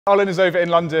Arlan is over in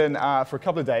London for a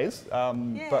couple of days,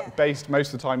 but based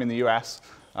most of the time in the US.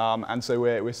 And so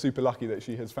we're super lucky that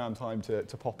she has found time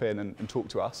to pop in and talk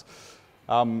to us.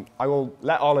 I will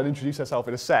let Arlan introduce herself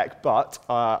in a sec, but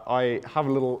I have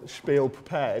a little spiel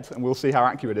prepared, and we'll see how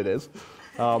accurate it is.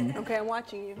 Okay, I'm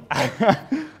watching you.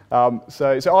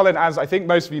 So Arlan, as I think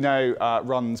most of you know,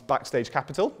 runs Backstage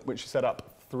Capital, which she set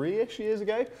up 3-ish years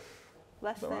ago.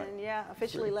 Less than, right? Yeah,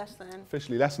 officially less than.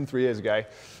 Officially less than 3 years ago,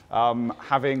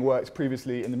 having worked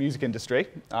previously in the music industry,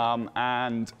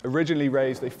 and originally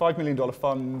raised a $5 million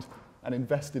fund and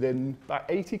invested in about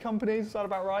 80 companies. Is that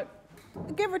about right?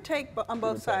 Give or take on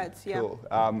both sides, yeah. Cool.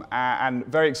 And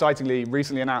very excitingly,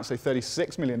 recently announced a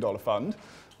 $36 million fund,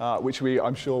 which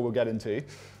I'm sure we'll get into.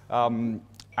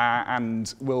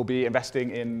 And we'll be investing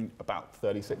in about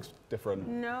 36 different...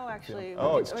 No, actually.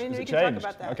 Oh, we can changed? talk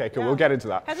about that. Okay, cool. Yeah. We'll get into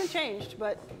that. Hasn't changed,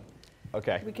 but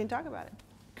okay, we can talk about it.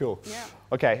 Cool. Yeah.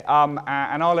 Okay, and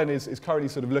Arlan is currently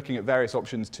sort of looking at various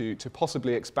options to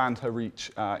possibly expand her reach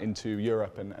into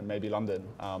Europe and maybe London,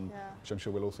 which I'm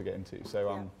sure we'll also get into. So,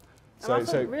 I'm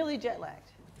also really jet lagged.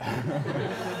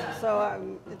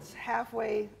 So it's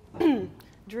halfway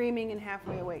dreaming and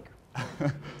halfway awake.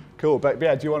 Cool, but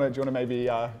yeah, do you want to maybe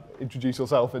introduce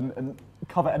yourself and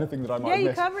cover anything that I might have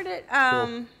missed? Yeah, you covered it.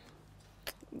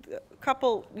 Cool.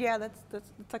 Couple, yeah, that's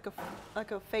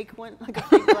like a fake one, like a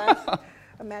fake glass,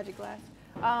 a magic glass.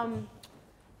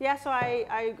 Yeah, so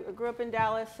I grew up in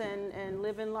Dallas and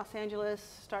live in Los Angeles.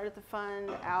 Started the fund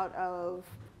out of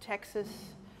Texas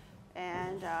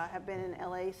and have been in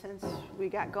LA since we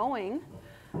got going.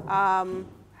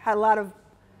 Had a lot of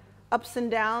ups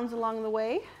and downs along the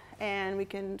way. And we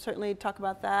can certainly talk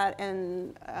about that,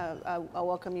 and I'll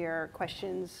welcome your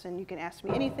questions, and you can ask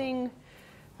me anything.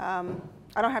 I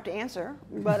don't have to answer,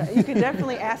 but you can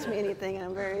definitely ask me anything, and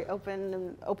I'm very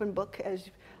open book, as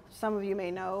some of you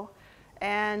may know.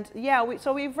 And yeah,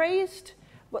 so we've raised,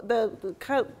 the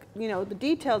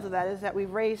details of that is that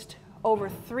we've raised over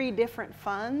 3 different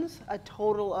funds, a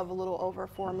total of a little over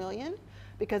 $4 million,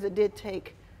 because it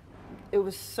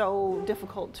was so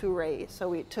difficult to raise.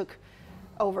 So it took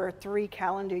over 3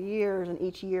 calendar years, and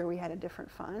each year we had a different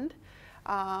fund.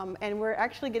 And we're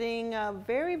actually getting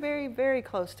very, very, very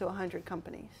close to 100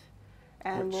 companies.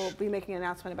 And we'll be making an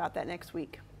announcement about that next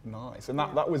week. Nice, and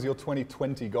that was your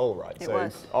 2020 goal, right? It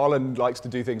was. Arlan likes to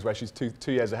do things where she's two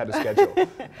years ahead of schedule.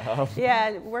 Yeah,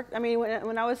 it worked. I mean,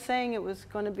 when I was saying it was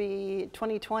going to be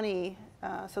 2020,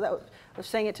 so I was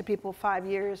saying it to people 5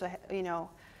 years,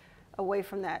 away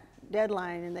from that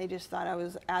deadline, and they just thought I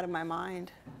was out of my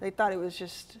mind. They thought it was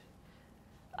just,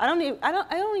 I don't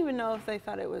even know if they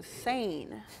thought it was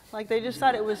sane. Like, they just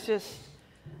thought it was just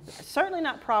certainly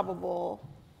not probable,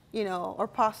 or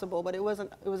possible, but it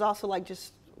wasn't. It was also like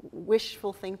just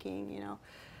wishful thinking,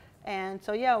 And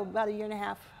so yeah, about 1.5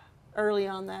 years early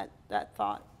on that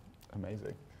thought.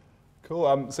 Amazing.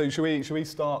 Cool. So should we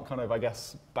start kind of, I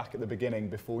guess, back at the beginning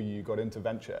before you got into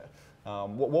venture?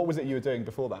 What was it you were doing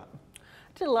before that?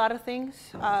 I did a lot of things.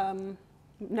 None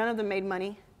of them made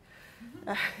money.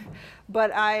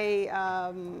 But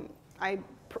I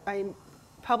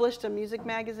published a music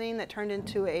magazine that turned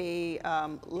into a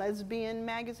lesbian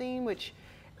magazine, which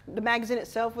the magazine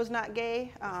itself was not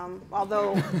gay,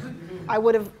 although I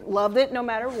would have loved it no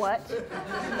matter what.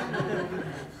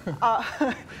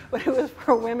 But it was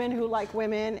for women who like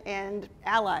women and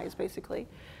allies, basically,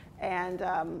 and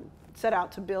set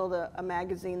out to build a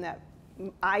magazine that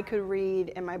I could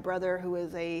read, and my brother, who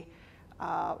is a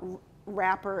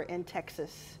rapper in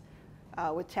Texas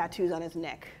with tattoos on his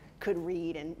neck, could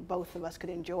read, and both of us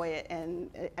could enjoy it. And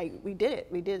we did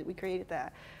it. We created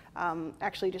that.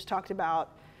 Actually, just talked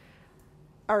about,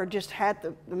 or just had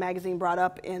the magazine brought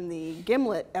up in the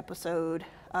Gimlet episode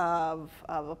of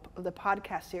the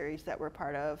podcast series that we're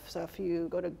part of. So if you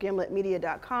go to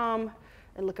gimletmedia.com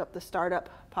and look up the Startup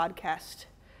podcast.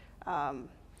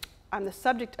 I'm the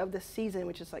subject of this season,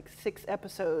 which is like 6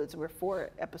 episodes. We're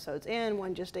 4 episodes in.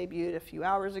 One just debuted a few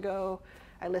hours ago.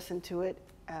 I listened to it,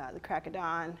 the crack of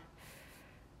dawn.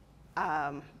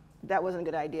 That wasn't a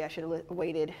good idea. I should have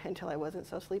waited until I wasn't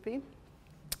so sleepy.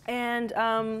 And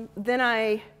then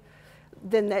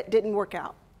that didn't work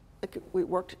out. Like, we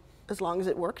worked as long as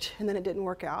it worked, and then it didn't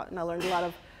work out. And I learned a lot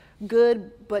of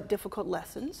good but difficult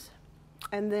lessons.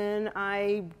 And then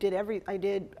I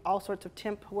did all sorts of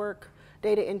temp work,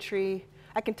 data entry.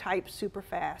 I can type super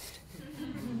fast,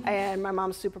 and my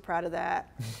mom's super proud of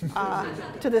that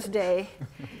to this day.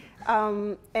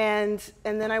 And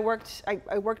then I worked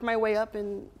my way up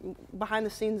in behind the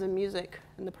scenes in music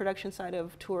and the production side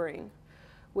of touring,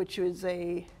 which was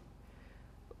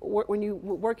when you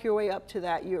work your way up to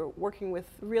that, you're working with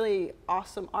really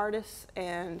awesome artists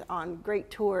and on great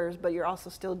tours, but you're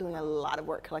also still doing a lot of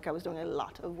work. Like I was doing a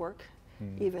lot of work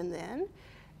even then.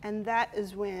 And that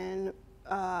is when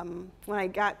I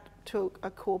got to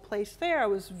a cool place there, I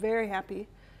was very happy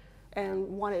and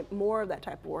wanted more of that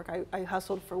type of work. I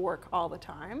hustled for work all the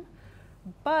time,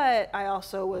 but I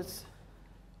also was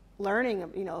learning,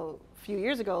 you know, a few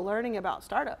years ago, learning about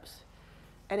startups,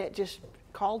 and it just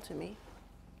called to me.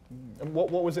 And what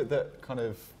was it that kind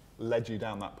of led you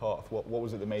down that path? What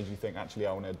was it that made you think, actually,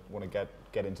 I want to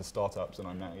get into startups, and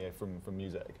I'm out here from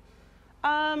music?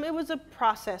 It was a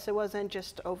process. It wasn't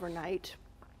just overnight,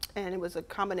 and it was a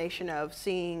combination of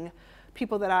seeing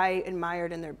people that I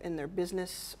admired in their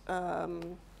business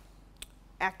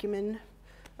acumen,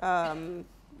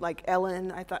 like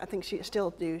Ellen. I think she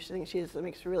still do. I think she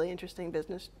makes really interesting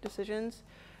business decisions.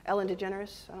 Ellen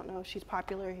DeGeneres. I don't know if she's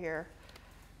popular here.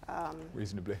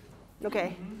 Reasonably.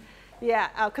 Okay. Yeah,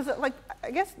 because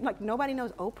I guess nobody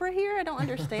knows Oprah here. I don't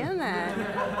understand that.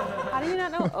 How do you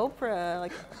not know Oprah?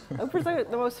 Like Oprah's like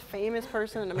the most famous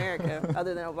person in America,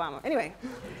 other than Obama. Anyway,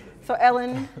 so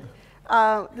Ellen.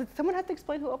 Did someone have to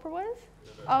explain who Oprah was?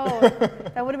 Oh,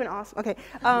 that would have been awesome. Okay.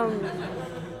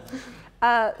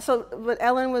 But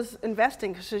Ellen was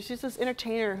investing, because she's this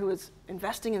entertainer who was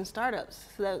investing in startups.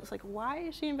 So that was like, why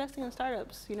is she investing in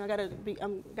startups? You know, I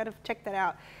gotta check that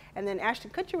out. And then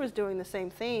Ashton Kutcher was doing the same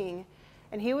thing,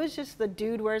 and he was just the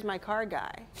dude, where's my car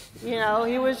guy? You know,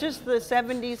 he was just the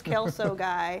 70s Kelso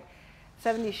guy,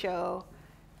 70s show,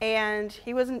 and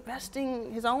he was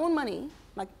investing his own money,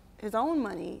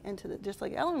 into just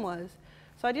like Ellen was.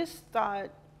 So I just thought,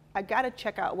 I gotta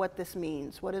check out what this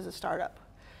means. What is a startup?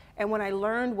 And when I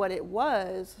learned what it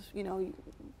was, you know,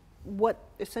 what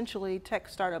essentially tech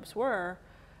startups were,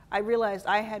 I realized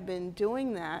I had been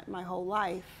doing that my whole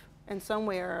life in some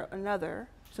way or another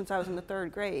since I was in the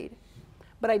 3rd grade,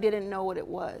 but I didn't know what it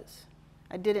was.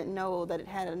 I didn't know that it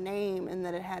had a name and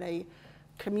that it had a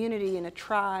community and a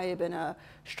tribe and a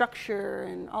structure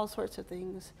and all sorts of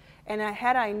things. And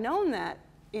had I known that,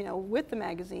 you know, with the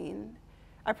magazine,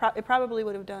 it probably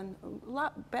would have done a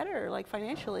lot better, like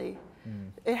financially.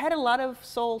 It had a lot of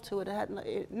soul to it. It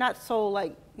had not soul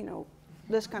like, you know,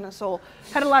 this kind of soul.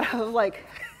 It had a lot of like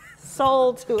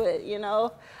soul to it, you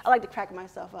know. I like to crack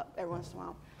myself up every once in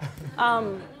a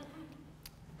while.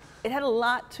 It had a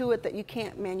lot to it that you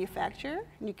can't manufacture,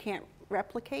 you can't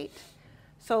replicate.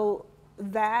 So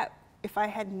that, if I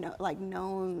had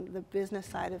known the business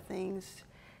side of things,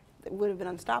 it would have been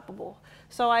unstoppable.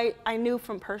 So I knew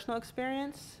from personal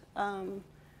experience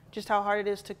just how hard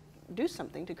it is to do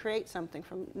something, to create something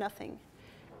from nothing.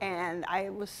 And I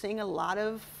was seeing a lot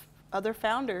of other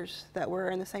founders that were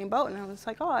in the same boat, and I was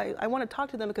like, oh, I want to talk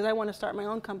to them because I want to start my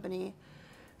own company.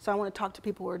 So I want to talk to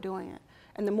people who are doing it.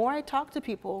 And the more I talked to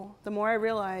people, the more I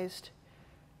realized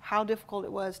how difficult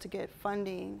it was to get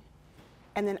funding.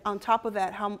 And then on top of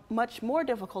that, how much more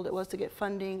difficult it was to get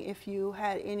funding if you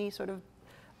had any sort of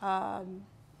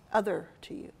other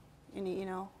to you,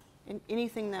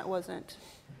 anything that wasn't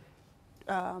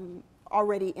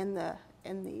already in the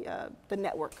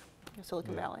network of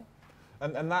Silicon Valley.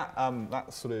 And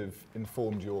that sort of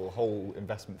informed your whole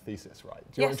investment thesis, right?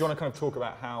 Do you want to kind of talk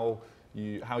about how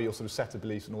your sort of set of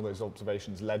beliefs and all those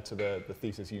observations led to the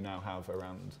thesis you now have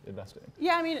around investing?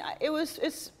 Yeah, I mean, it was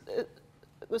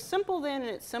simple then and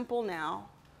it's simple now,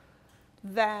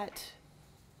 that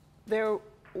there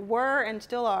were and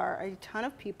still are a ton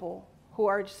of people who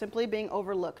are simply being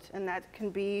overlooked, and that can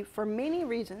be for many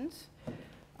reasons.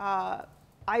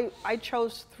 I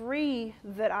chose 3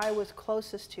 that I was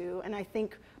closest to, and I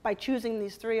think by choosing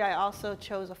these 3, I also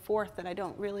chose a 4th that I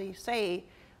don't really say,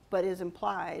 but is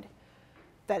implied,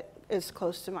 that is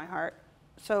close to my heart.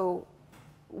 So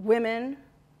women,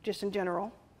 just in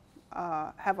general,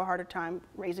 have a harder time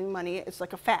raising money. It's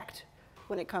like a fact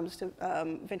when it comes to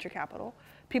venture capital.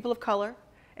 People of color,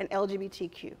 and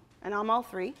LGBTQ, and I'm all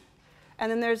 3.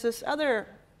 And then there's this other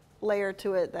layer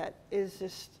to it that is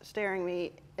just staring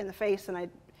me in the face, and I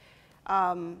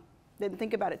didn't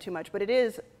think about it too much, but it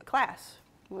is class.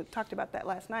 We talked about that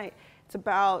last night. It's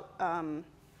about where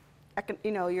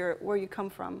you come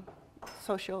from,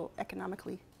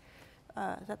 socio-economically.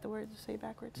 Is that the word to say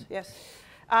backwards? Yes.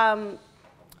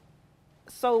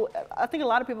 So I think a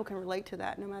lot of people can relate to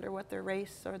that, no matter what their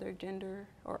race or their gender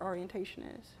or orientation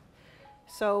is.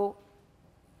 So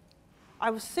I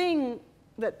was seeing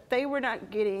that we were not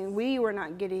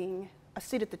getting a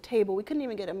seat at the table. We couldn't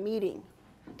even get a meeting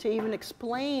to even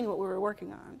explain what we were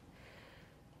working on.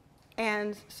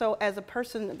 And so as a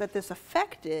person that this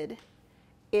affected,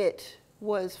 it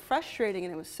was frustrating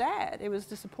and it was sad. It was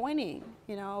disappointing.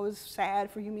 You know, it was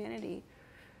sad for humanity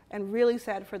and really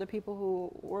sad for the people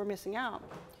who were missing out.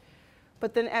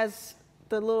 But then as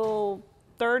the little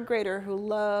third grader who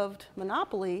loved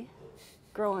Monopoly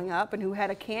growing up and who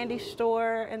had a candy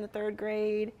store in the third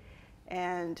grade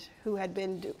and who had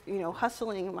been, you know,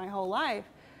 hustling my whole life,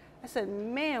 I said,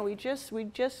 man, we just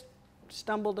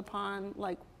stumbled upon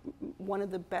like one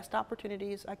of the best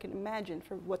opportunities I can imagine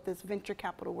for what this venture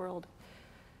capital world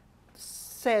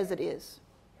says it is.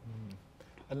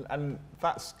 And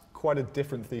that's quite a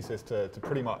different thesis to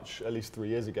pretty much, at least 3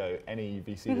 years ago, any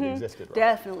VC that existed, right?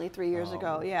 Definitely 3 years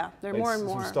ago, yeah. They're more and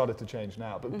more. It's started to change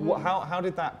now. But how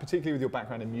did that, particularly with your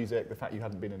background in music, the fact you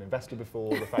hadn't been an investor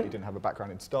before, the fact you didn't have a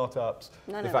background in startups,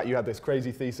 the fact you had this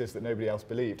crazy thesis that nobody else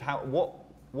believed,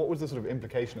 what was the sort of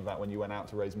implication of that when you went out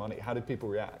to raise money? How did people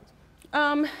react?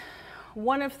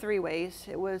 One of three ways.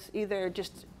 It was either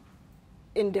just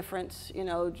indifference, you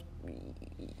know,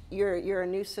 you're a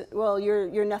nuisance, well,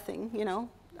 you're nothing, you know,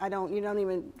 you don't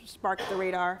even spark the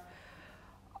radar.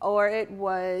 Or it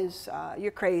was,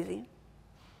 you're crazy,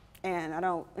 and I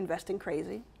don't invest in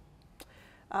crazy,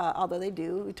 although they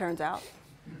do, it turns out.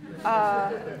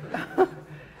 Or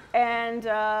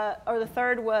the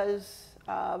third was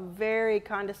very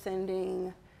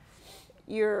condescending,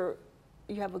 you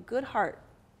have a good heart.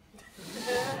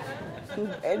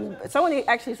 And someone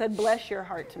actually said, bless your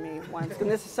heart to me once, and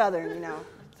this is Southern, you know.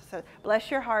 So, bless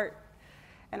your heart.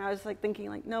 And I was like thinking,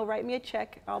 like, no, write me a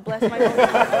check. I'll bless my own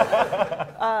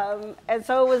heart. And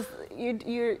so it was,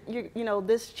 you know,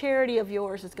 this charity of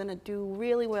yours is going to do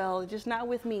really well, just not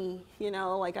with me. You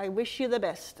know, like, I wish you the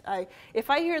best. If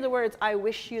I hear the words, I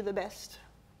wish you the best,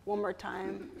 one more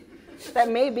time, that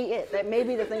may be it. That may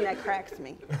be the thing that cracks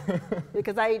me.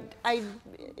 Because I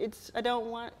don't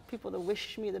want people to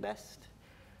wish me the best,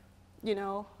 you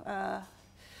know.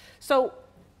 So,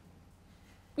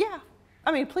 yeah.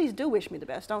 I mean, please do wish me the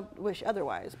best. Don't wish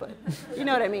otherwise, but you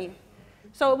know what I mean.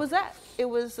 So it was that. It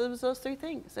was those three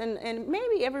things. And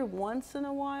maybe every once in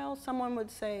a while someone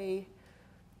would say,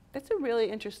 that's a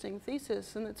really interesting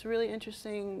thesis, and it's really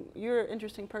interesting, you're an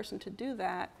interesting person to do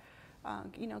that.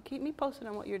 You know, keep me posted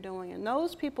on what you're doing. And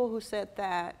those people who said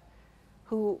that,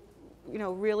 who, you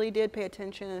know, really did pay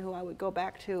attention and who I would go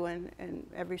back to and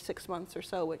every 6 months or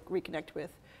so would reconnect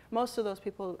with, most of those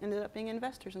people ended up being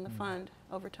investors in the fund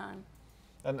over time.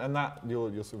 And that,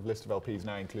 your sort of list of LPs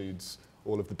now includes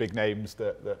all of the big names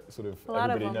that sort of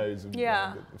everybody knows of,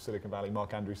 of Silicon Valley, Mark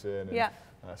Andreessen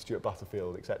and Stuart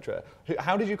Butterfield, etc.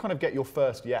 How did you kind of get your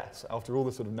first yes after all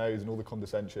the sort of no's and all the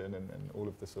condescension and all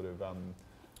of the sort of...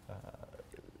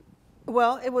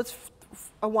 Well, it was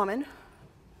a woman.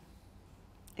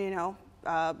 You know,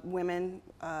 women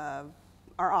are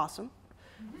awesome.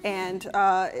 And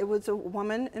it was a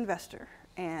woman investor.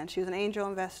 And she was an angel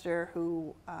investor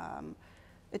who...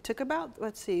 it took about,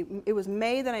 let's see, it was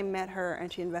May that I met her,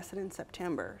 and she invested in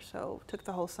September. So it took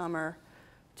the whole summer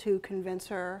to convince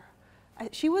her.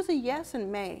 She was a yes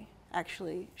in May,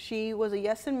 actually. She was a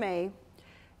yes in May,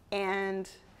 and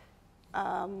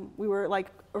we were like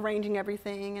arranging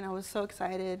everything, and I was so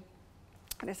excited.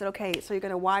 And I said, okay, so you're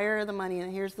gonna wire the money,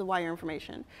 and here's the wire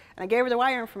information. And I gave her the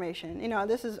wire information. You know,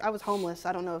 I was homeless.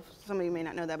 I don't know if some of you may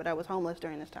not know that, but I was homeless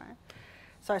during this time.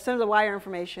 So I sent her the wire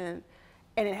information,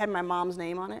 and it had my mom's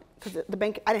name on it, because the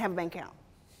bank, I didn't have a bank account.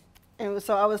 And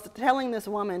so I was telling this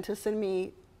woman to send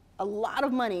me a lot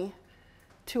of money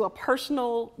to a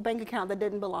personal bank account that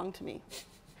didn't belong to me.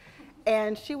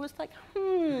 And she was like,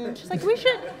 she's like, we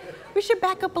should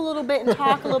back up a little bit and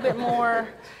talk a little bit more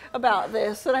about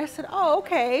this. And I said, oh,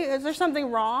 okay, is there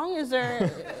something wrong? Is there,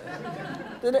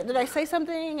 did I say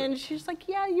something? And she's like,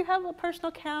 yeah, you have a personal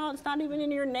account, it's not even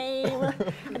in your name.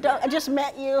 I just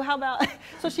met you, how about?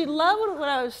 So she loved what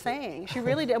I was saying. She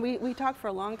really did. We talked for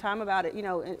a long time about it, you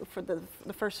know, for the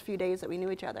first few days that we knew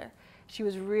each other. She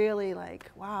was really like,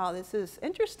 wow, this is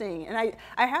interesting. And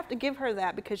I have to give her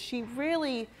that, because she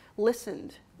really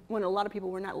listened when a lot of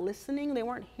people were not listening. They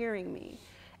weren't hearing me.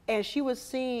 And she was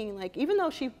seeing, like, even though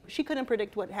she couldn't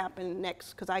predict what happened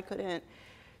next, because I couldn't,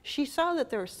 she saw that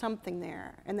there was something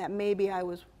there and that maybe I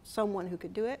was someone who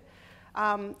could do it.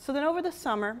 So then over the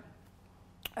summer,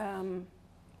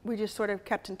 we just sort of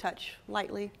kept in touch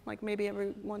lightly, like maybe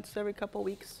once every couple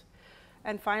weeks.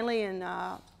 And finally in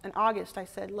August, I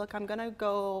said, look, I'm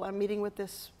meeting with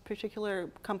this particular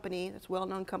company, this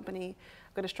well-known company.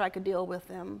 I'm gonna strike a deal with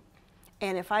them.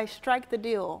 And if I strike the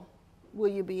deal,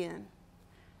 will you be in? And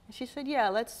she said, yeah,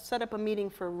 let's set up a meeting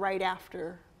for right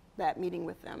after that meeting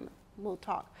with them. We'll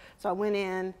talk. So I went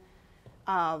in.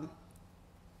 I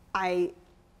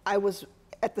was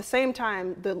at the same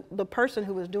time, the person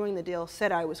who was doing the deal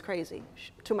said I was crazy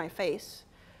to my face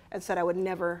and said I would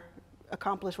never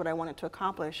accomplish what I wanted to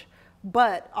accomplish,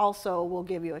 but also we'll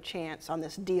give you a chance on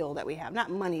this deal that we have. Not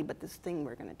money, but this thing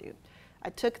we're going to do. I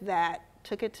took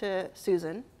it to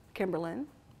Susan Kimberlin,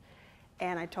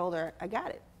 and I told her I got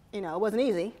it. You know, it wasn't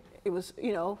easy. It was,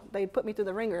 you know, they put me through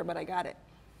the ringer, but I got it.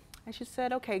 And she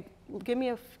said, okay, give me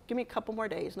a couple more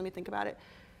days. Let me think about it.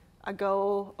 I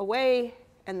go away,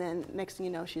 and then next thing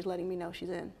you know, she's letting me know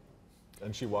she's in.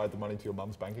 And she wired the money to your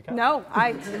mum's bank account?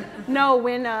 No,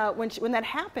 when that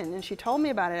happened and she told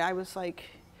me about it, I was like,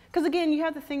 because again, you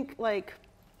have to think like,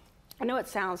 I know it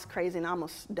sounds crazy and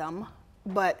almost dumb,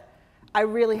 but I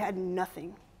really had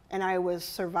nothing. And I was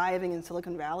surviving in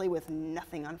Silicon Valley with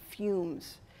nothing, on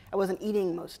fumes. I wasn't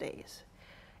eating most days.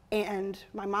 And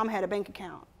my mom had a bank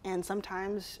account. And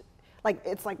sometimes,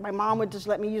 it's like my mom would just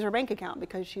let me use her bank account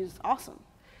because she's awesome.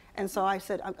 And so I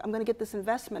said, I'm going to get this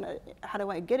investment. How do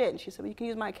I get it? And she said, well, you can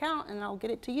use my account and I'll get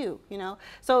it to you, you know?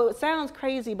 So it sounds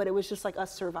crazy, but it was just like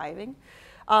us surviving.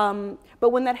 But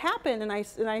when that happened and I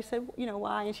said, you know,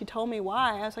 why? And she told me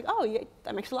why. I was like, oh, yeah,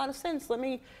 that makes a lot of sense.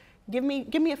 Give me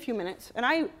a few minutes. And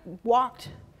I walked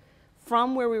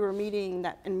from where we were meeting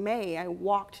that in May, I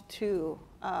walked to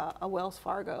a Wells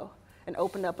Fargo and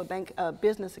opened up a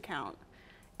business account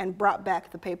and brought back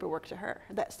the paperwork to her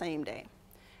that same day.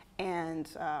 And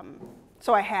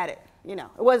so I had it, you know.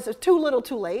 It was too little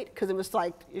too late, because it was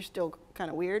like, you're still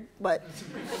kind of weird, but,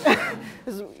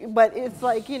 but it's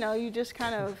like, you know, you just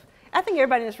kind of, I think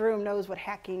everybody in this room knows what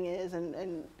hacking is,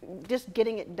 and just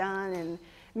getting it done, and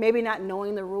maybe not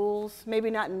knowing the rules, maybe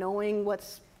not knowing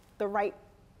what's the right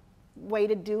way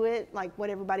to do it, like what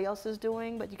everybody else is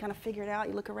doing, but you kind of figure it out.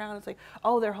 You look around and say,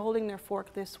 oh, they're holding their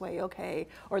fork this way, okay,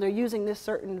 or they're using this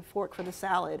certain fork for the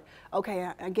salad. Okay,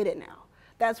 I get it now.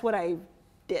 That's what I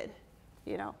did,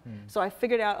 you know. So I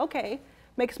figured out, okay,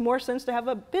 makes more sense to have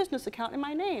a business account in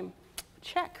my name.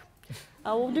 Check,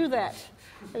 I will do that.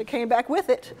 And it came back with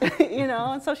it, you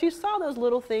know. And so she saw those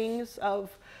little things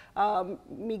of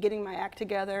me getting my act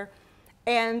together.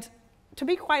 And to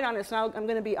be quite honest, now I'm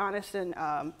going to be honest and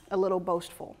a little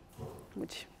boastful,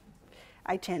 which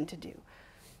I tend to do.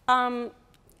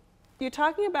 You're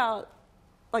talking about,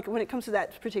 like, when it comes to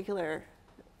that particular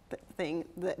thing,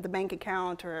 the bank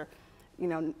account, or, you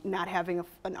know, not having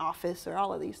an office, or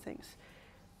all of these things.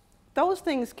 Those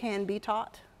things can be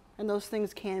taught, and those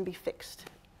things can be fixed.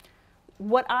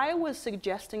 What I was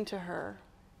suggesting to her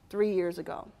 3 years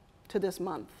ago, to this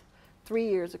month, 3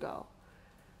 years ago,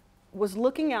 was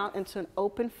looking out into an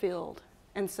open field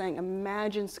and saying,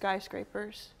 imagine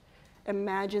skyscrapers,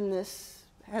 imagine this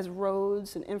has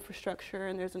roads and infrastructure,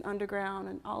 and there's an underground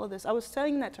and all of this. I was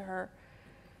saying that to her.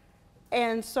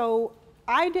 And so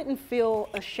I didn't feel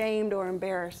ashamed or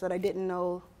embarrassed that I didn't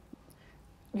know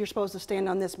you're supposed to stand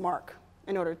on this mark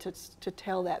in order to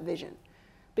tell that vision.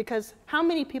 Because how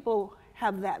many people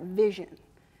have that vision?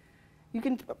 You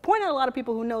can point out a lot of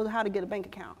people who know how to get a bank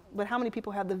account, but how many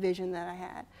people have the vision that I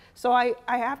had? So I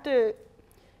have to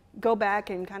go back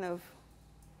and kind of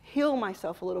heal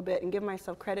myself a little bit and give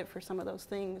myself credit for some of those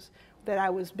things that I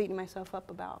was beating myself up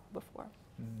about before.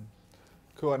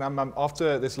 Cool, and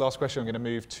after this last question, I'm going to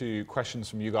move to questions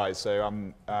from you guys.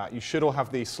 So you should all have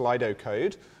the Slido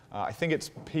code. I think it's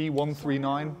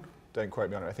P139. Don't quote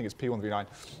me on it. I think it's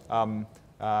P139.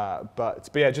 But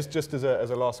yeah, just as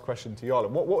a last question to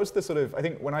Arlan, what was the sort of, I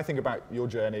think when I think about your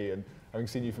journey and having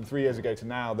seen you from 3 years ago to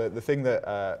now, the thing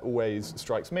that always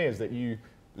strikes me is that you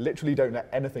literally don't let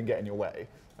anything get in your way.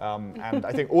 And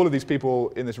I think all of these people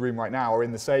in this room right now are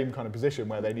in the same kind of position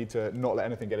where they need to not let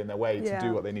anything get in their way to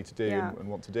do what they need to do and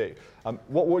want to do.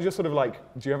 What was your sort of like,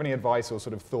 do you have any advice or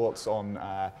sort of thoughts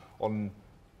on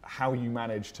how you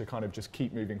manage to kind of just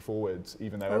keep moving forwards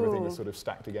even though everything is sort of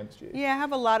stacked against you? Yeah, I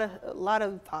have a lot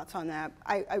of thoughts on that.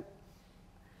 I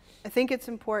think it's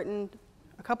important,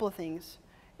 a couple of things,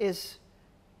 is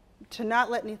to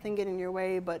not let anything get in your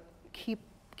way, but keep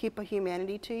a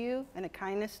humanity to you and a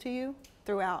kindness to you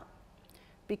throughout,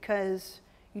 because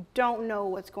you don't know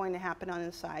what's going to happen on the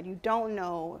inside. You don't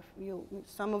know if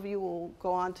some of you will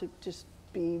go on to just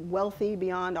be wealthy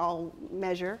beyond all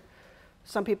measure.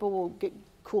 Some people will get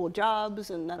cool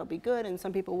jobs and that'll be good, and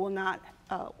some people will not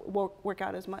work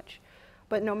out as much.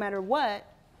 But no matter what,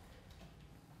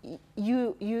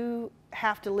 you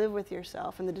have to live with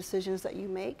yourself and the decisions that you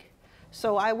make.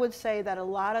 So I would say that a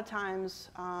lot of times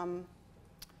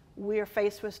we are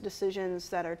faced with decisions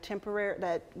that are temporary,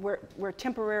 where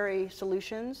temporary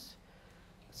solutions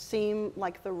seem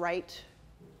like the right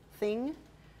thing,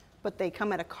 but they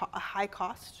come at a high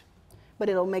cost, but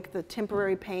it'll make the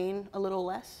temporary pain a little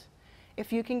less.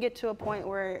 If you can get to a point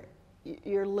where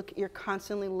you're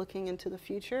constantly looking into the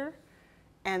future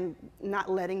and not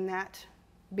letting that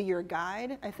be your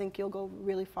guide, I think you'll go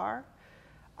really far.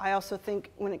 I also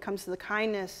think when it comes to the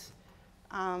kindness,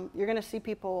 you're going to see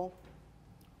people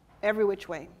every which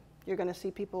way. You're going to see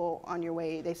people on your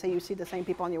way. They say you see the same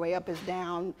people on your way up as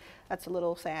down. That's a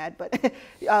little sad, but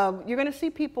you're going to see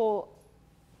people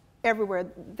everywhere.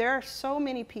 There are so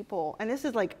many people, and this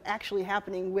is like actually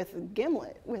happening with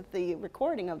Gimlet, with the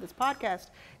recording of this podcast,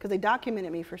 because they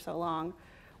documented me for so long,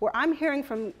 where I'm hearing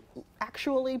from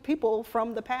actually people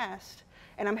from the past,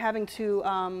 and I'm having to,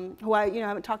 who I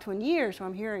haven't talked to in years, so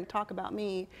I'm hearing talk about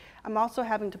me. I'm also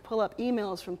having to pull up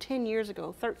emails from 10 years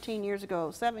ago, 13 years ago,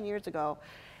 7 years ago.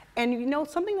 And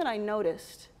something that I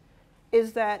noticed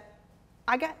is that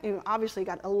I got, obviously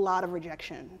got a lot of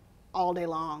rejection all day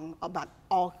long about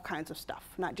all kinds of stuff,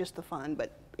 not just the fun,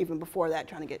 but even before that,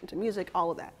 trying to get into music,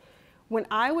 all of that. When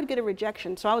I would get a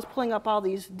rejection, so I was pulling up all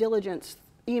these diligence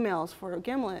emails for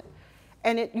Gimlet,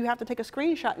 and you have to take a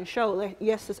screenshot and show, like,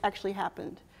 yes, this actually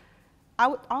happened.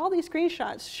 All these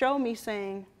screenshots show me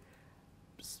saying,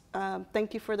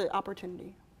 thank you for the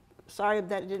opportunity. Sorry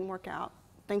that it didn't work out.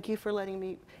 Thank you for letting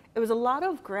me. It was a lot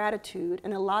of gratitude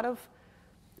and a lot of,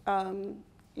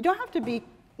 you don't have to be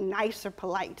nice or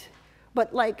polite,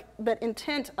 but like that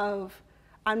intent of,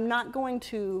 I'm not going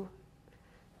to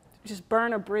just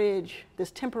burn a bridge,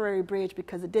 this temporary bridge,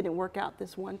 because it didn't work out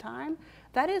this one time.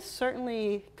 That is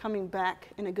certainly coming back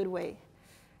in a good way,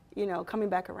 coming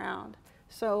back around.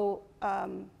 So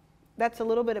that's a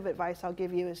little bit of advice I'll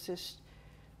give you, is just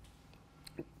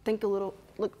think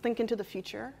into the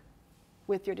future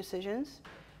with your decisions.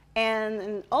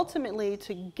 And ultimately,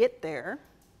 to get there,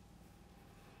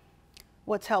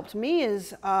 what's helped me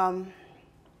is the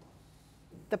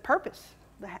purpose,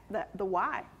 the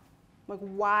why. Like,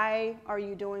 why are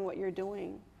you doing what you're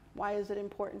doing? Why is it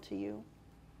important to you?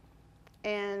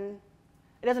 And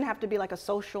it doesn't have to be like a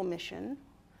social mission,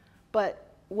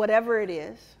 but whatever it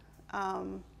is,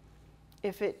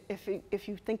 if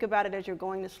you think about it as you're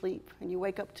going to sleep and you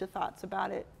wake up to thoughts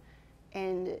about it,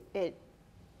 and it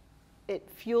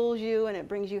fuels you and it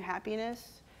brings you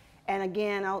happiness. And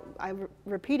again, I'm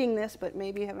repeating this, but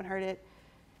maybe you haven't heard it.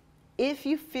 If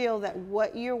you feel that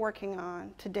what you're working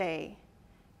on today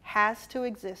has to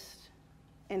exist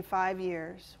in 5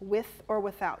 years, with or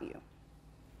without you,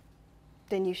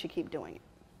 then you should keep doing it.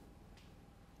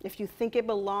 If you think it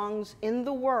belongs in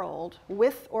the world,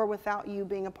 with or without you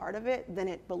being a part of it, then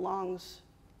it belongs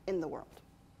in the world.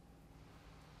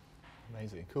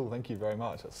 Amazing, cool, thank you very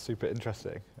much. That's super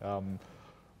interesting.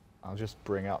 I'll just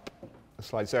bring up a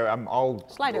slide. So So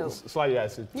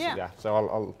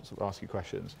I'll sort of ask you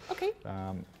questions. Okay.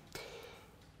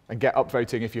 And get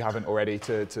upvoting if you haven't already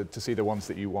to see the ones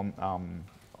that you want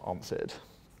answered.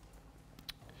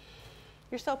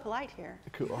 You're so polite here.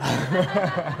 Cool.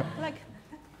 Like,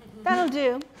 that'll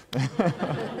do.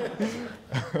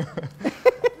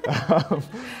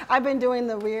 I've been doing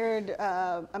the weird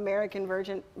American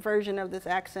version of this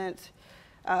accent,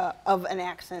 of an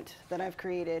accent that I've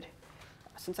created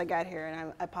since I got here,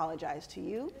 and I apologize to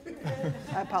you.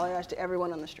 I apologize to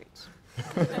everyone on the streets.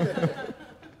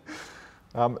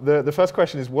 The first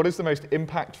question is, what is the most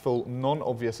impactful,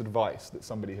 non-obvious advice that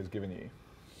somebody has given you?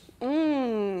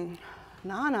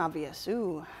 Non-obvious,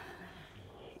 ooh.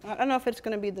 I don't know if it's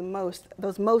going to be the most.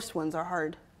 Those most ones are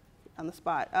hard on the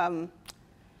spot.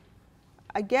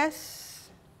 I guess,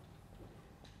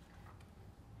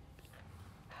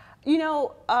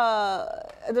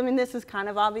 I mean, this is kind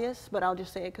of obvious, but I'll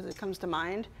just say it because it comes to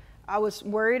mind. I was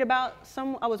worried about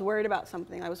something.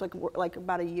 I was like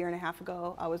about a year and a half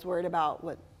ago. I was worried about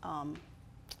what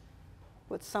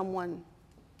someone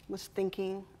was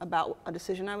thinking about a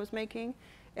decision I was making.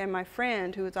 And my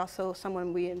friend, who is also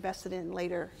someone we invested in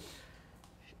later,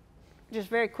 just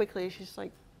very quickly, she's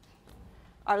like,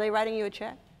 "Are they writing you a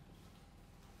check?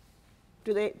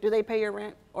 Do they pay your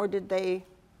rent, or did they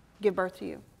give birth to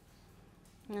you?"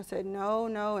 And I said, no,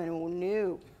 and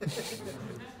no.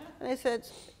 And they said,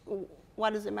 "Why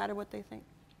does it matter what they think?"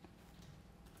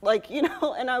 Like, and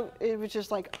it was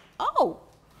just like, oh,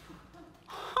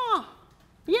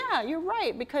 yeah, you're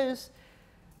right, because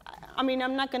I mean,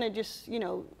 I'm not going to just,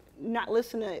 not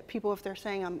listen to people if they're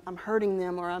saying I'm hurting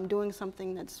them or I'm doing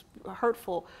something that's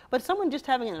hurtful. But someone just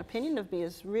having an opinion of me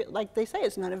is, like they say,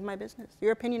 it's none of my business.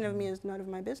 Your opinion of me is none of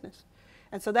my business.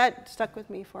 And so that stuck with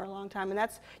me for a long time. And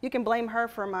you can blame her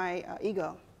for my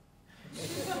ego,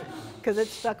 because it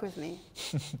stuck with me.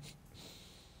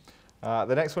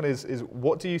 The next one is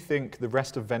what do you think the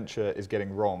rest of venture is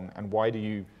getting wrong, and why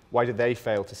do they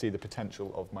fail to see the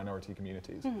potential of minority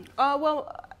communities?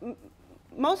 Well,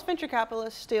 Most venture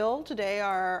capitalists still today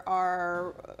are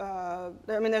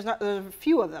I mean, there's a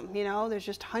few of them, you know, there's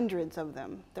just hundreds of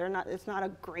them. It's not a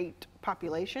great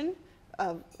population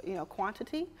of, you know,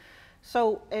 quantity.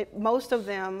 So most of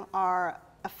them are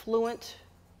affluent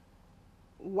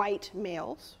white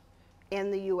males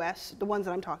in the US, the ones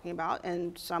that I'm talking about,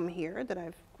 and some here that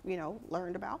I've, you know,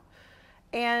 learned about.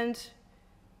 And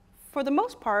for the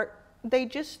most part, they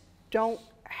just don't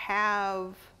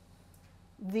have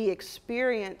the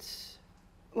experience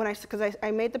because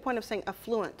I made the point of saying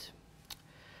affluent,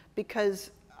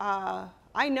 because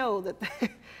I know that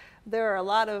there are a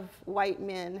lot of white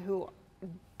men who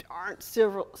aren't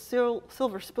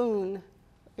silver spoon,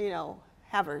 you know,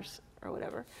 havers or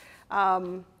whatever.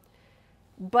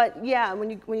 But yeah,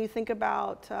 when you think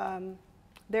about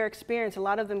their experience, a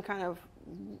lot of them kind of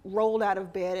rolled out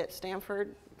of bed at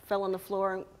Stanford, fell on the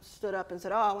floor and stood up and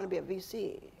said, "Oh, I want to be a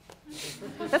VC."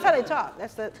 That's how they talk.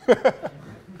 That's the.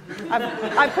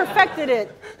 I've perfected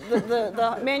it.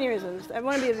 The mannerisms. I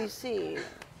want to be a VC,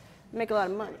 make a lot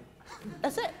of money.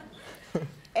 That's it.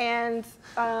 And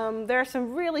there are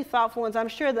some really thoughtful ones. I'm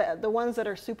sure that the ones that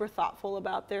are super thoughtful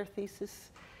about their thesis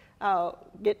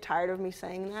get tired of me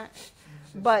saying that.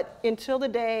 But until the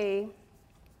day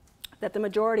that the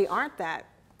majority aren't that,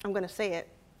 I'm going to say it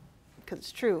because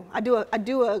it's true. I do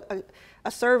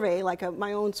a survey, like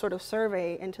my own sort of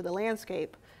survey into the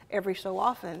landscape every so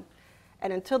often,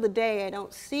 and until the day I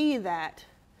don't see that,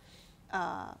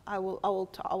 I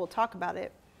will talk about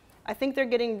it. I think they're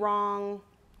getting wrong.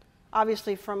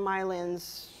 Obviously, from my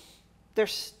lens, they're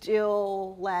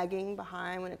still lagging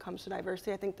behind when it comes to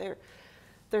diversity. I think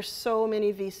there's so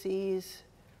many VCs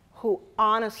who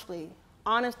honest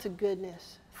to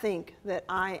goodness, think that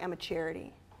I am a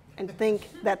charity, and think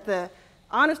that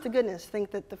honest to goodness,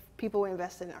 think that the people we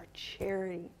invest in are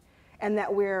charity, and that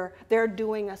they're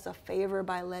doing us a favor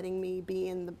by letting me be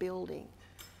in the building.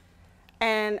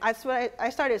 And that's what I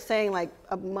started saying like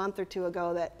a month or two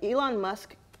ago, that Elon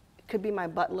Musk could be my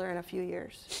butler in a few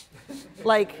years.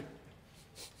 Like,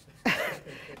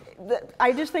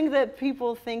 I just think that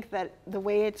people think that the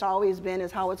way it's always been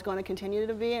is how it's going to continue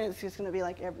to be, and it's just going to be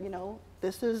like, you know,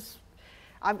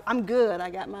 I'm good. I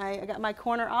got my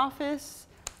corner office.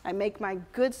 I make my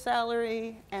good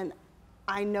salary, and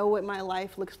I know what my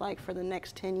life looks like for the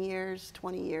next 10 years,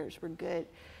 20 years. We're good.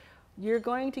 You're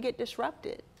going to get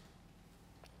disrupted.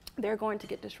 They're going to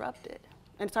get disrupted,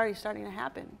 and it's already starting to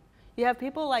happen. You have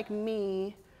people like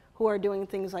me who are doing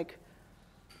things like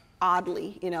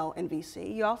oddly, you know, in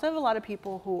VC. You also have a lot of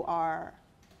people who are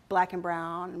black and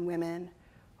brown and women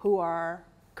who are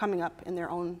coming up in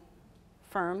their own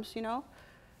firms, you know.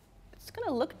 It's going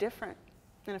to look different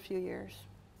in a few years.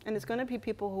 And it's going to be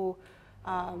people who,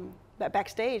 that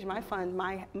Backstage, my fund,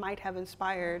 might have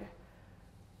inspired,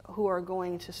 who are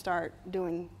going to start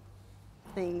doing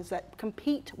things that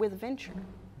compete with venture.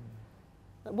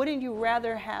 Wouldn't you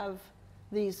rather have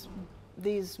these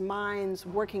minds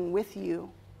working with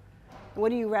you?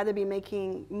 Wouldn't you rather be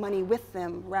making money with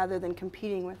them rather than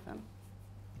competing with them?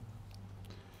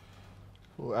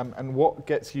 Cool. And what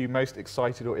gets you most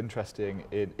excited or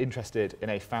interested in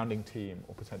a founding team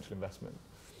or potential investment?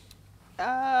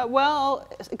 Well,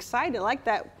 excited, I like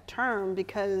that term,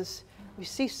 because we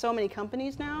see so many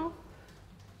companies now.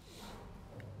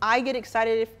 I get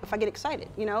excited if I get excited,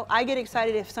 you know? I get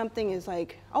excited if something is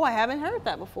like, oh, I haven't heard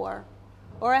that before,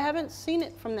 or I haven't seen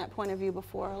it from that point of view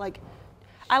before. Like,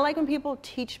 I like when people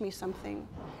teach me something,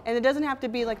 and it doesn't have to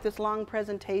be like this long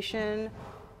presentation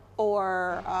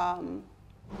or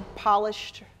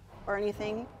polished or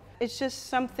anything. It's just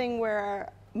something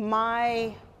where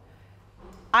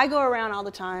I go around all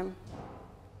the time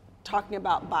talking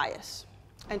about bias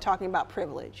and talking about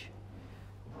privilege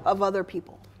of other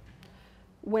people.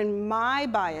 When my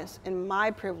bias and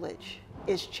my privilege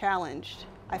is challenged,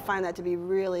 I find that to be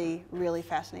really, really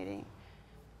fascinating,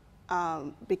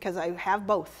 because I have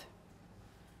both.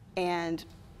 And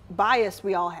bias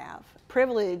we all have.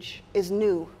 Privilege is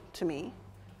new to me.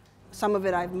 Some of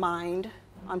it I've mined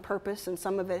on purpose, and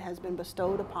some of it has been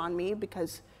bestowed upon me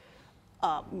because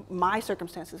my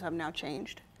circumstances have now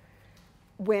changed.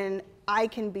 When I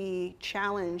can be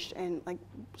challenged and like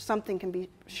something can be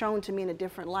shown to me in a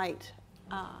different light,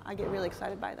 I get really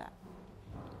excited by that.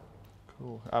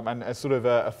 Cool. And as sort of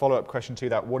a follow-up question to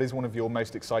that, what is one of your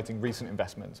most exciting recent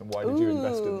investments, and why did you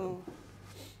invest in them?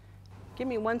 Give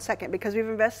me 1 second, because we've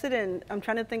invested in, I'm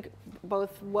trying to think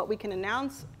both what we can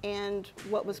announce and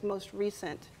what was most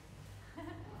recent.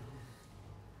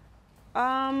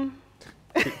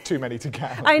 Too many to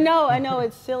count. I know,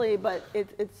 it's silly, but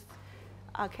it's,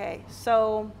 okay.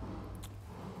 So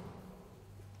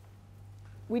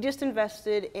we just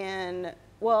invested in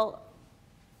well,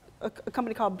 a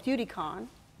company called BeautyCon.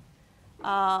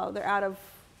 They're out of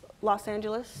Los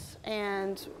Angeles,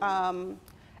 and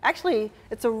actually,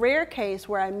 it's a rare case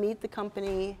where I meet the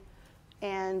company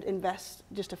and invest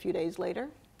just a few days later.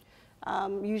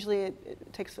 Usually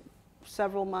it takes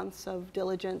several months of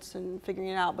diligence and figuring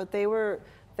it out, but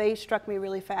they struck me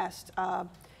really fast.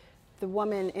 The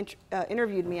woman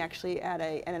interviewed me actually at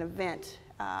an event,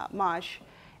 Maj,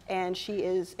 and she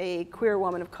is a queer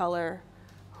woman of color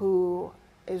who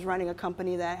is running a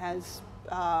company that has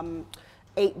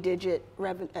 8-digit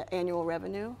annual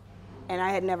revenue, and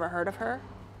I had never heard of her.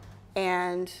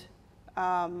 And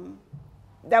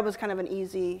that was kind of an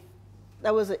easy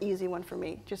one for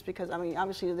me, just because, I mean,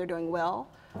 obviously they're doing well,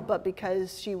 but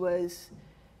because she was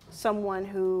someone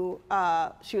who,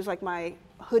 she was like my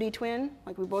hoodie twin,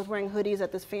 like we were both wearing hoodies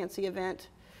at this fancy event.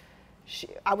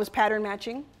 I was pattern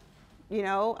matching, you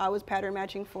know, I was pattern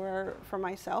matching for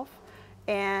myself.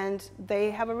 And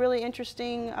they have a really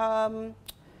interesting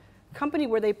company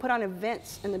where they put on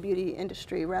events in the beauty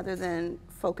industry rather than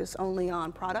focus only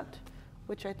on product,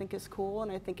 which I think is cool,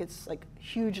 and I think it's like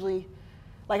hugely,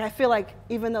 like I feel like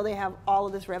even though they have all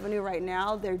of this revenue right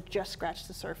now, they're just scratched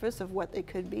the surface of what they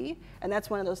could be, and that's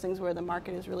one of those things where the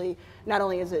market is really, not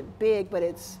only is it big, but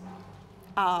it's,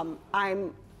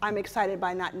 I'm excited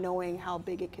by not knowing how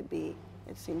big it could be.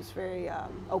 It seems very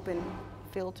open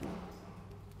field to me.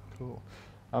 Cool.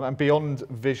 And beyond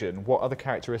vision, what other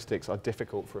characteristics are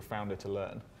difficult for a founder to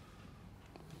learn?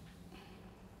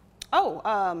 Oh,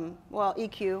 well,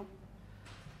 EQ,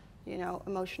 you know,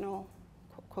 emotional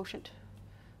quotient.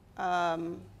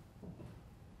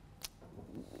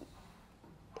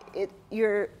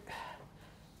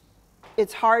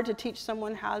 It's hard to teach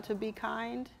someone how to be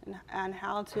kind and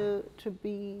how to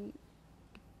be.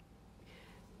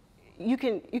 You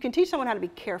can teach someone how to be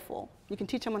careful. You can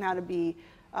teach someone how to be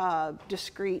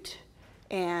discreet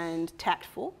and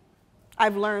tactful.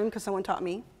 I've learned because someone taught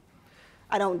me.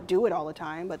 I don't do it all the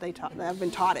time, but I've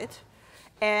been taught it.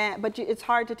 But it's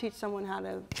hard to teach someone how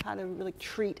to really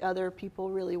treat other people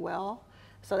really well.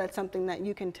 So that's something that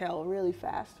you can tell really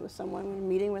fast with someone when you're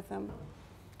meeting with them.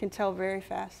 You can tell very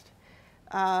fast.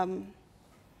 And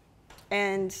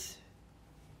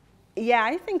yeah,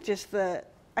 I think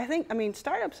I mean,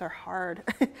 startups are hard.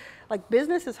 Like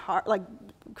business is hard, like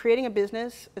creating a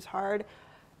business is hard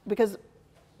because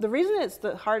the reason it's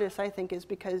the hardest, I think, is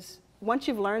because once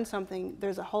you've learned something,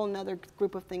 there's a whole nother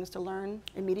group of things to learn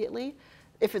immediately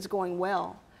if it's going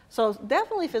well. So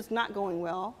definitely if it's not going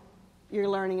well, you're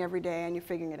learning every day and you're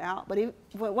figuring it out. But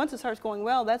once it starts going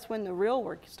well, that's when the real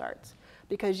work starts,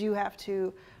 because you have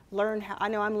to learn how, I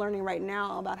know I'm learning right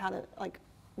now about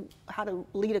how to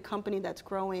lead a company that's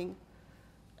growing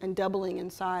and doubling in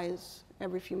size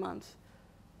every few months.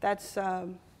 That's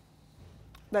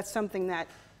something that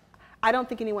I don't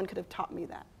think anyone could have taught me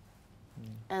that.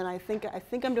 And I think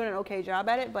I'm doing an okay job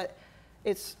at it, but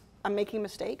I'm making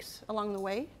mistakes along the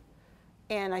way,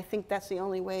 and I think that's the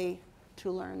only way to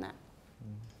learn that.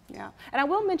 Yeah, and I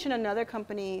will mention another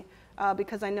company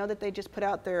because I know that they just put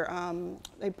out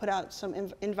they put out some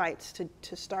invites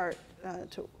to start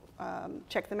to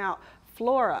check them out.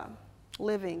 Flora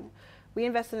Living. We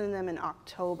invested in them in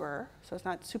October, so it's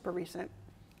not super recent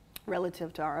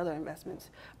relative to our other investments.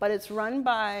 But it's run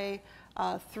by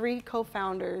 3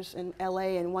 co-founders in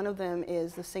LA, and one of them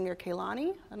is the singer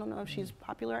Kehlani. I don't know if she's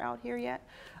popular out here yet,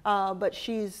 but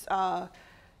she's kind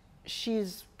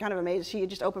of amazing. She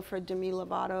just opened for Demi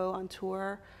Lovato on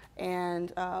tour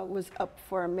and was up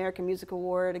for American Music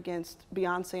Award against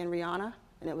Beyonce and Rihanna,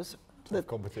 and it was the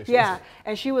competition. Yeah,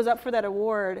 and she was up for that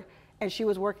award, and she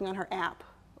was working on her app,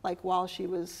 like while she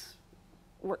was,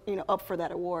 up for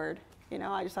that award.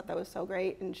 I just thought that was so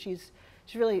great, and she's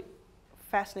really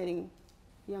fascinating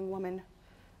young woman,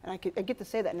 and I get to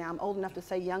say that now. I'm old enough to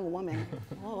say young woman.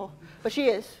 Oh, but she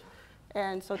is,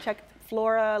 and so check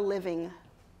Flora Living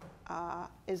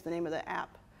is the name of the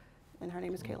app, and her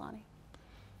name is Kehlani.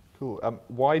 Cool.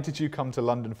 Why did you come to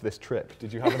London for this trip?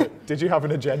 Did you have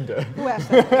an agenda? Who asked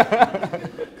that?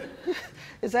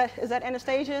 Is that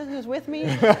Anastasia who's with me?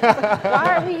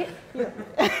 Why are we?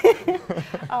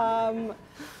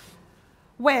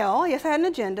 Well, yes, I had an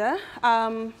agenda.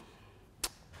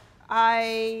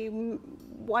 I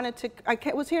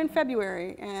was here in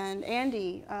February, and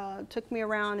Andy took me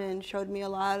around and showed me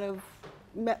I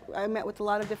met with a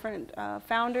lot of different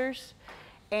founders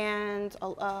and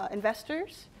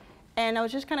investors, and I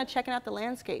was just kind of checking out the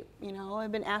landscape.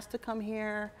 I've been asked to come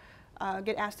here,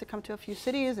 get asked to come to a few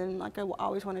cities, and I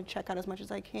always want to check out as much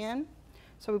as I can.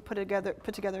 So we put together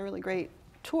a really great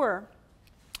tour,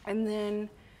 and then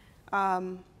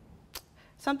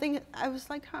something, I was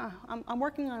like, I'm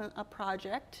working on a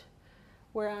project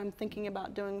where I'm thinking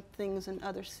about doing things in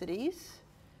other cities.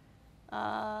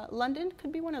 London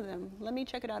could be one of them. Let me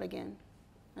check it out again.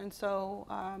 And so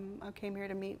I came here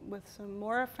to meet with some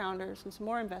more founders and some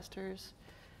more investors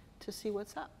to see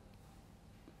what's up.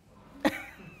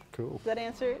 Cool. Does that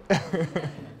answer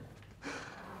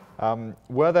it?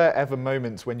 Were there ever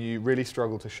moments when you really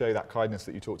struggled to show that kindness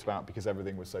that you talked about because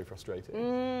everything was so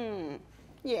frustrating?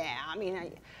 Yeah, I mean,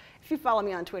 if you follow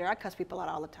me on Twitter, I cuss people out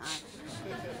all the time.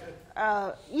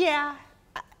 Yeah,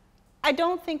 I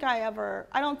don't think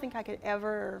I could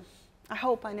ever, I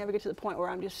hope I never get to the point where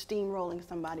I'm just steamrolling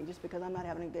somebody just because I'm not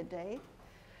having a good day.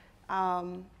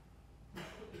 But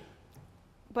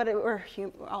we're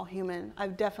all human.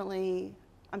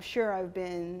 I'm sure I've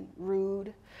been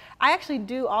rude. I actually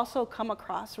do also come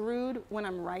across rude when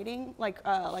I'm writing, like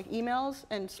emails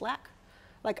and Slack.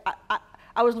 Like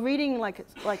I was reading like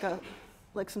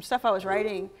some stuff I was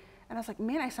writing, and I was like,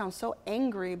 man, I sound so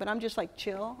angry, but I'm just like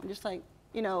chill. I'm just like,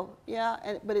 you know,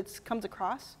 yeah, but it comes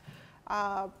across.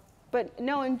 But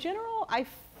no, in general, I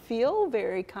feel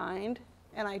very kind,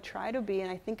 and I try to be, and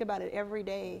I think about it every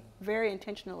day, very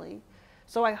intentionally.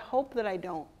 So I hope that I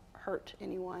don't hurt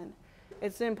anyone.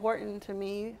 It's important to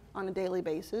me on a daily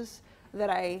basis that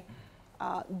I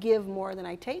give more than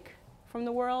I take from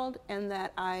the world, and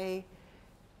that I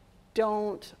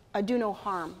do no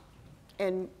harm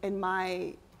in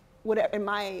my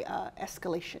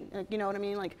escalation. You know what I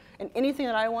mean? Like, in anything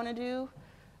that I want to do,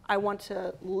 I want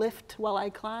to lift while I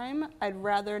climb. I'd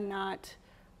rather not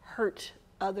hurt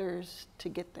others to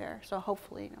get there. So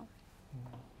hopefully, you know.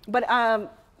 But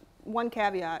one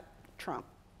caveat: Trump.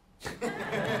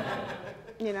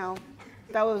 You know,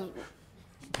 that's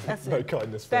no it.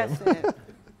 kindness for That's him. it.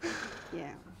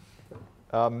 Yeah.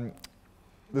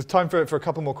 There's time for a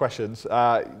couple more questions.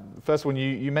 First one,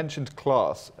 you mentioned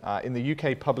class. In the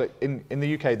UK,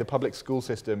 the public school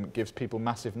system gives people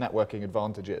massive networking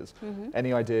advantages.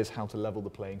 Any ideas how to level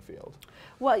the playing field?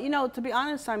 Well, you know, to be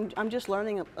honest, I'm just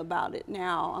learning about it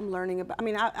now. I'm learning about. I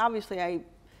mean, obviously,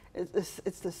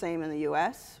 it's the same in the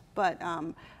U.S., but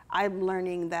I'm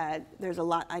learning that there's a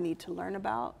lot I need to learn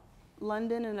about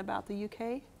London and about the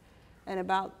UK, and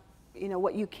about, you know,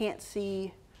 what you can't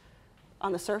see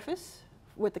on the surface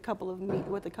with a couple of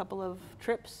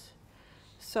trips.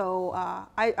 So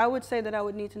I would say that I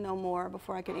would need to know more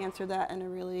before I could answer that in a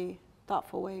really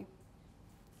thoughtful way.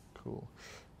 Cool.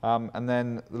 And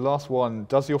then the last one,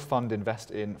 does your fund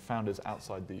invest in founders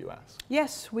outside the US?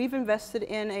 Yes, we've invested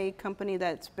in a company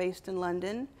that's based in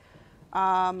London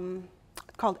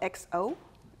called XO.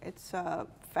 It's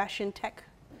fashion tech.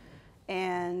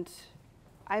 And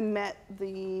I met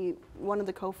one of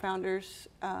the co-founders,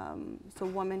 it's a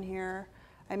woman here.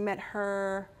 I met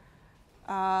her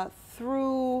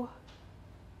through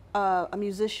a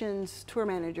musician's tour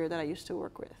manager that I used to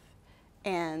work with.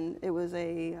 And it was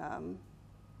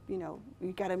you know,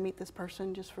 you got to meet this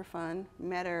person just for fun.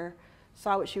 Met her,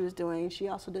 saw what she was doing. She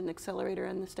also did an accelerator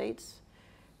in the States,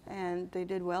 and they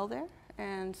did well there.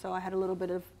 And so I had a little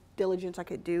bit of diligence I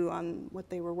could do on what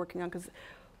they were working on, because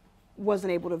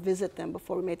wasn't able to visit them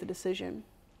before we made the decision,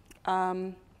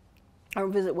 or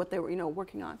visit what they were, you know,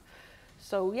 working on.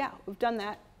 So yeah, we've done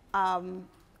that.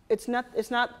 It's not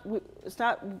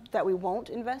that we won't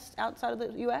invest outside of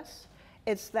the U.S.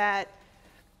 It's that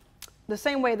the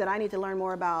same way that I need to learn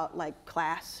more about like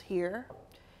class here,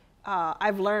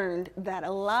 I've learned that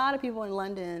a lot of people in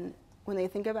London, when they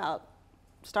think about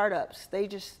startups,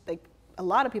 a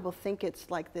lot of people think it's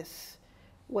like this,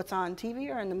 what's on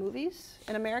TV or in the movies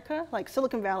in America. Like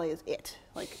Silicon Valley is it.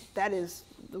 Like that is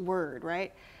the word,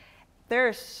 right?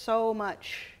 There's so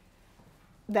much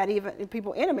that even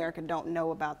people in America don't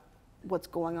know about what's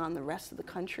going on in the rest of the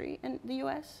country in the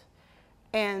US.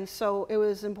 And so it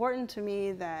was important to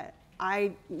me that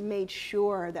I made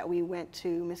sure that we went to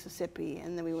Mississippi,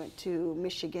 and then we went to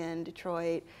Michigan,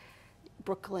 Detroit,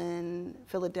 Brooklyn,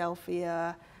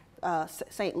 Philadelphia,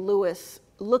 St. Louis,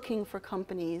 looking for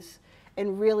companies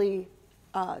and really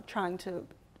trying to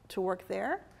work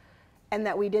there. And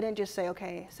that we didn't just say,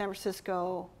 okay, San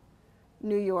Francisco,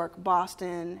 New York,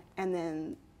 Boston, and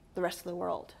then the rest of the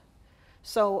world.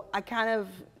 So I kind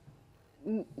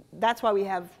of, that's why we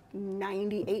have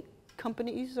 98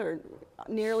 companies, or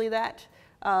nearly that,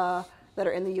 that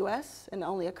are in the US, and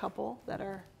only a couple that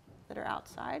are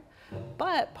outside.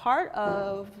 But part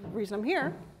of the reason I'm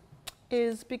here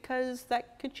is because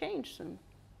that could change soon.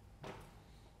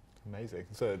 Amazing.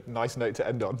 It's a nice note to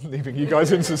end on, leaving you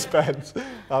guys in suspense.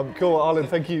 Cool, Arlan,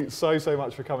 thank you so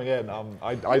much for coming in.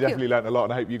 I definitely learned a lot,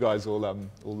 and I hope you guys all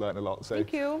learned a lot. So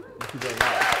Thank you. Thank you very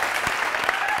much.